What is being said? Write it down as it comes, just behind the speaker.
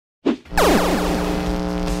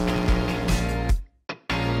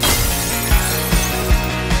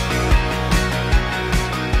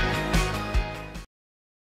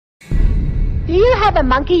have a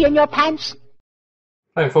monkey in your pants?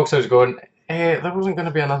 Hi folks, how's it going? There wasn't going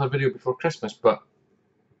to be another video before Christmas, but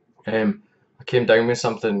I came down with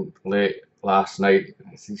something late last night.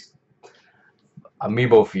 It's this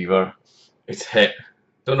Amiibo Fever. It's hit.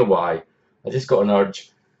 Don't know why. I just got an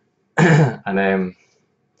urge, and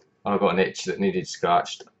I got an itch that needed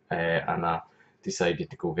scratched, and I decided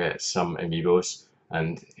to go get some Amiibos.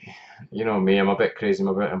 And you know me, I'm a bit crazy, I'm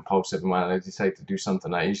a bit impulsive, and when I decide to do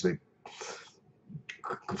something, I usually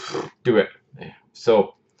do it.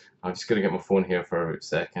 So I'm just gonna get my phone here for a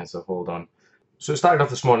second, so hold on. So it started off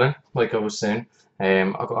this morning, like I was saying.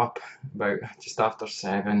 I got up about just after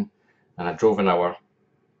 7 and I drove an hour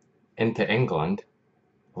into England,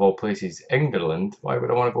 of all places, England. Why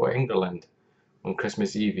would I want to go to England on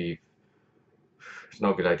Christmas Eve? It's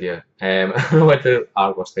not a good idea. I went to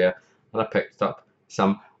Argos there and I picked up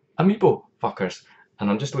some Amiibo fuckers. And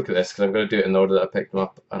I'm just looking at this because I'm going to do it in the order that I picked them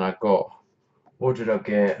up. And I got, what did I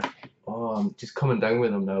get? Oh, I'm just coming down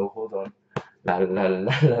with them now. Hold on. La la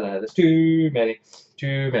la la la. There's too many.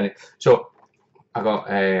 So I got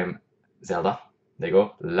Zelda. There you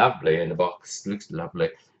go. Lovely in the box. Looks lovely.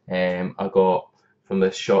 I got from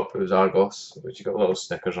this shop, it was Argos, which you got little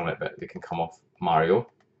stickers on it, but they can come off. Mario.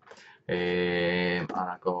 And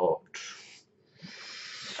I got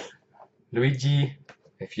Luigi.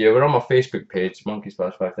 If you were on my Facebook page, Monkeys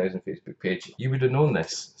Past 5000 Facebook page, you would have known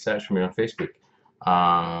this. Search for me on Facebook.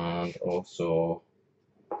 And also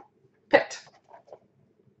Pit.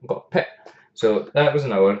 Got Pit. So that was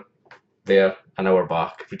an hour there, an hour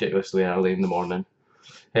back, ridiculously early in the morning.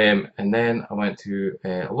 And then I went to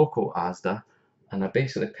a local Asda and I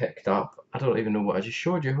basically picked up, I don't even know what I just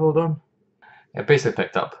showed you, hold on. I basically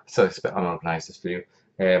picked up, so it's a bit unorganised this video.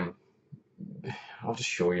 I'll just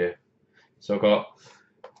show you. So I got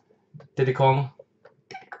Diddy Kong,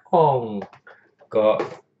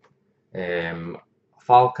 got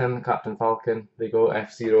Falcon, Captain Falcon, there you go,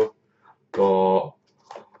 F-Zero, got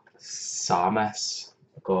Samus,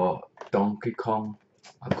 I got Donkey Kong,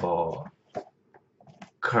 I got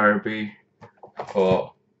Kirby, I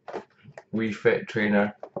got Wii Fit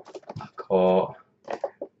Trainer, I got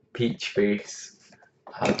Peach Face,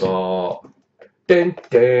 I got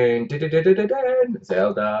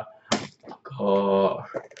Zelda, I got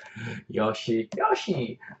Yoshi,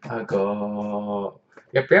 I got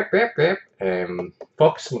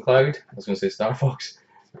Fox McCloud, I was going to say Star Fox,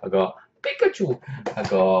 I got Pikachu, I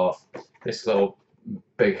got this little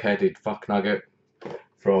big-headed fuck nugget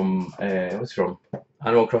from, what's from?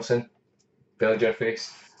 Animal Crossing, Villager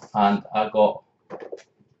face, and I got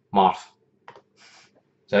Marth.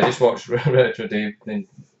 So I just watched Retro Dave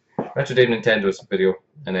Nintendo's video,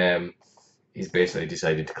 and he's basically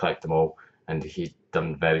decided to collect them all, and he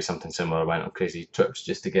done something similar. I went on crazy trips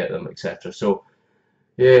just to get them, etc. So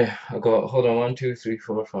yeah, I got, hold on, 1, 2, 3,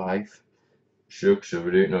 4, 5, 6,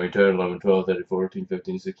 7, 8, 9, 10, 11, 12, 13, 14,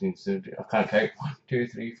 15, 16, 17, I can't count. 1, 2,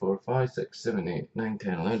 3, 4, 5, 6, 7, 8, 9,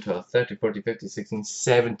 10, 11, 12, 13, 14, 15, 16,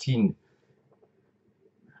 17.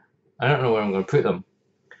 I don't know where I'm going to put them.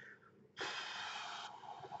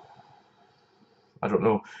 I don't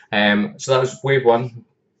know. So that was wave 1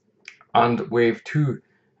 and wave 2.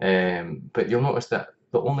 But you'll notice that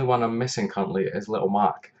the only one I'm missing currently is Little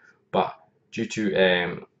Mark. But due to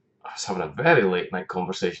I was having a very late night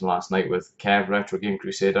conversation last night with Kev, Retro Game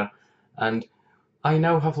Crusader, and I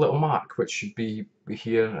now have Little Mark, which should be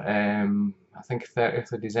here, I think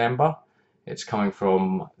 30th of December. It's coming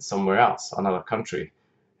from somewhere else, another country,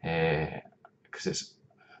 because it's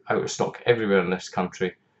out of stock everywhere in this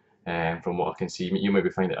country, from what I can see. You maybe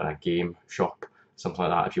find it in a game shop, something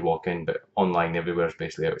like that if you walk in, but online everywhere is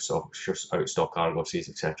basically out of stock. Just out of stock. Argosies,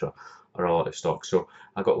 etc. are all out of stock. So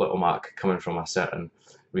I got Little Mark coming from a certain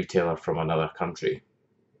retailer from another country,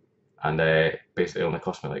 and basically only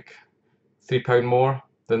cost me like £3 more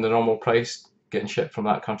than the normal price getting shipped from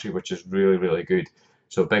that country, which is really good.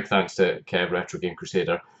 So big thanks to Kev, Retro Game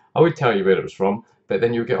Crusader. I would tell you where it was from, but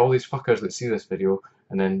then you get all these fuckers that see this video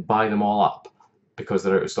and then buy them all up because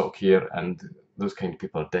they're out of stock here, and those kind of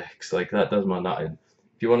people are dicks. Like, that does my nutting.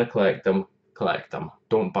 If you want to collect them, collect them.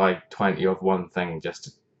 Don't buy 20 of one thing just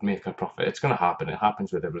to make a profit. It's going to happen. It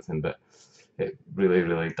happens with everything, but it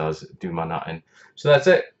really does do my nutting. So that's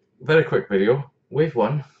it. Very quick video. Wave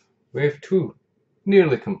 1, wave 2,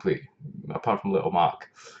 nearly complete, apart from Little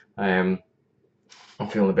Mark. I'm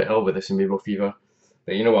feeling a bit ill with this Amiibo Fever,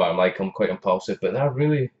 but you know what I'm like, I'm quite impulsive, but they're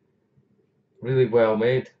really well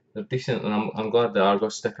made. They're decent, and I'm glad the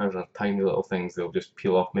Argos stickers are tiny little things. They'll just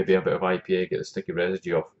peel off maybe a bit of IPA, get the sticky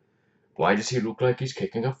residue off. Why does he look like he's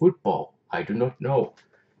kicking a football? I do not know.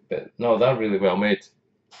 But no, they're really well made.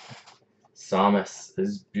 Samus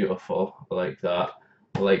is beautiful, I like that.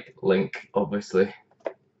 like Link, obviously.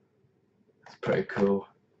 It's pretty cool.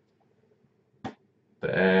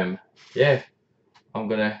 But yeah, I'm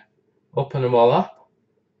gonna open them all up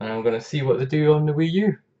and I'm gonna see what they do on the Wii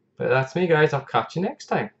U. But that's me, guys. I'll catch you next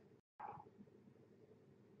time.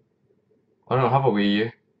 I don't have a Wii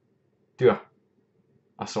U, do I?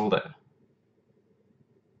 I sold it.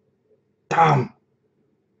 Damn!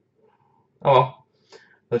 Oh well,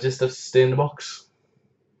 I'll just have to stay in the box.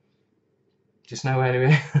 Just now,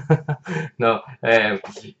 anyway. No,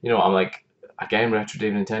 you know, I'm like, again, Retro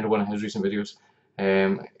Dave Nintendo, one of his recent videos.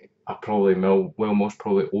 I probably will most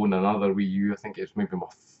probably own another Wii U. I think it's maybe my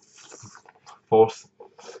fourth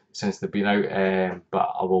since they've been out.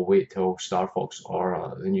 But I will wait till Star Fox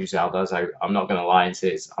or the new Zelda's out. I'm not gonna lie and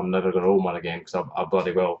say I'm never gonna own one again because I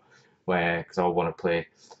bloody will, because I want to play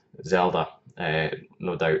Zelda,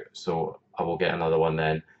 no doubt. So I will get another one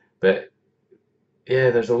then. But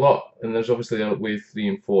yeah, there's a lot, and there's obviously Wave 3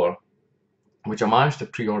 and 4, which I managed to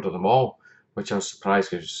pre-order them all, which I was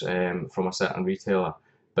surprised because from a certain retailer.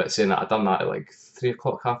 But saying that, I'd done that at like 3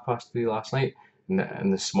 o'clock, 3:30 last night,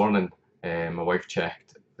 and this morning my wife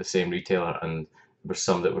checked the same retailer, and there were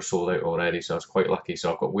some that were sold out already, so I was quite lucky.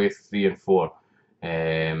 So I've got Wave 3 and 4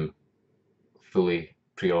 fully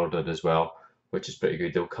pre-ordered as well, which is pretty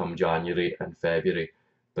good. They'll come January and February.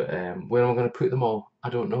 But where am I going to put them all? I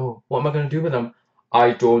don't know. What am I going to do with them?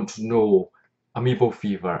 I don't know. Amiibo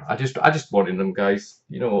Fever. I just wanted them, guys.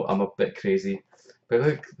 You know, I'm a bit crazy. But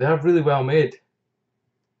look, they're really well made.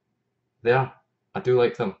 They are. I do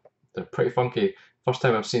like them. They're pretty funky. First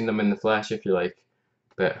time I've seen them in the flesh, if you like.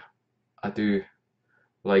 But I do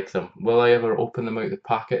like them. Will I ever open them out the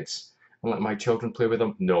packets and let my children play with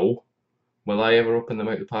them? No. Will I ever open them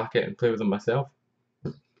out the packet and play with them myself?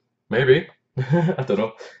 Maybe. I don't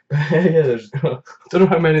know. Yeah, I don't know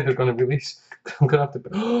how many they're going to release. I'm gonna have to.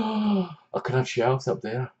 Oh, I could have shelves up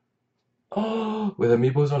there. Oh, with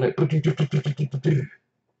amiibos on it.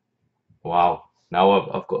 Wow.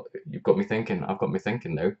 Now I've got you've got me thinking. I've got me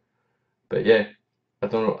thinking now. But yeah, I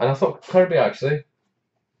don't know. And I thought Kirby actually.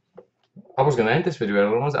 I was gonna end this video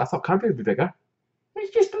earlier, was it? I thought Kirby would be bigger.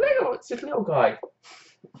 It's just a little guy.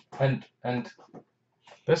 And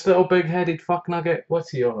this little big-headed fuck nugget.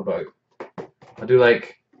 What's he on about? I do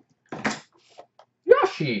like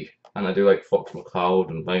Yoshi. And I do like Fox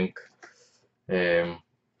McCloud and Link. But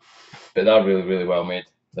they're really, really well made.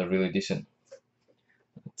 They're really decent.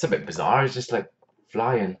 It's a bit bizarre. It's just like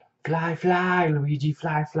flying. Fly, fly, Luigi,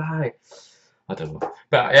 fly, fly. I don't know.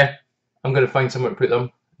 But yeah, I'm going to find somewhere to put them.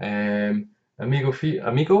 Amiibo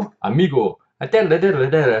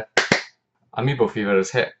Fever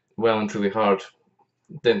has hit well and truly hard.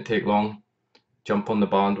 Didn't take long. Jump on the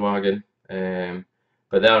bandwagon.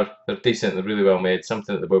 But they're decent, they're really well made,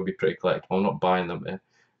 something that they will be pretty collectible. I'm not buying them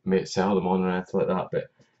to sell them on or anything like that,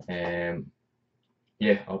 but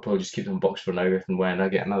yeah, I'll probably just keep them boxed for now. If and when I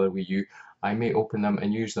get another Wii U, I may open them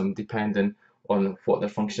and use them depending on what their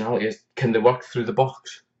functionality is. Can they work through the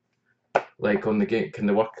box? Like on the game, can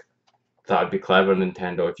they work? That'd be clever,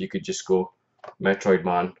 Nintendo, if you could just go Metroid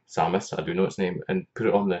Man, Samus, I do know its name, and put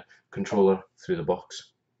it on the controller through the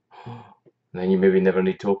box. And then you maybe never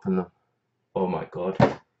need to open them. Oh my god.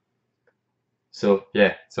 So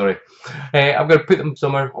yeah, sorry. I'm going to put them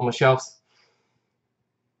somewhere on my shelves.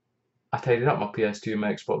 I tidied up my PS2 and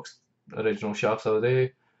my Xbox original shelves the other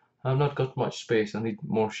day. I've not got much space. I need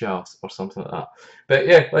more shelves or something like that. But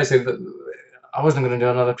yeah, like I said, I wasn't going to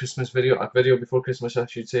do another Christmas video, a video before Christmas I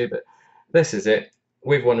should say, but this is it.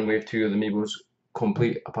 Wave 1 and Wave 2 of the Amiibos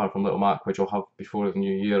complete, apart from Little Mac, which I'll have before the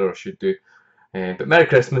new year, or should do. But Merry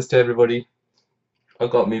Christmas to everybody.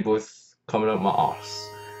 I've got Amiibos coming out my arse.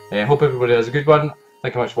 I hope everybody has a good one.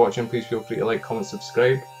 Thank you much for watching. Please feel free to like, comment,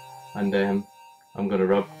 subscribe. And I'm going to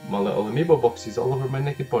rub my little Amiibo boxes all over my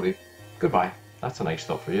naked body. Goodbye. That's a nice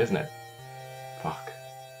thought for you, isn't it? Fuck.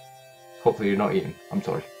 Hopefully you're not eating. I'm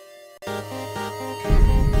sorry.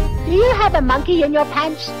 Do you have a monkey in your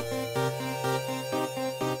pants?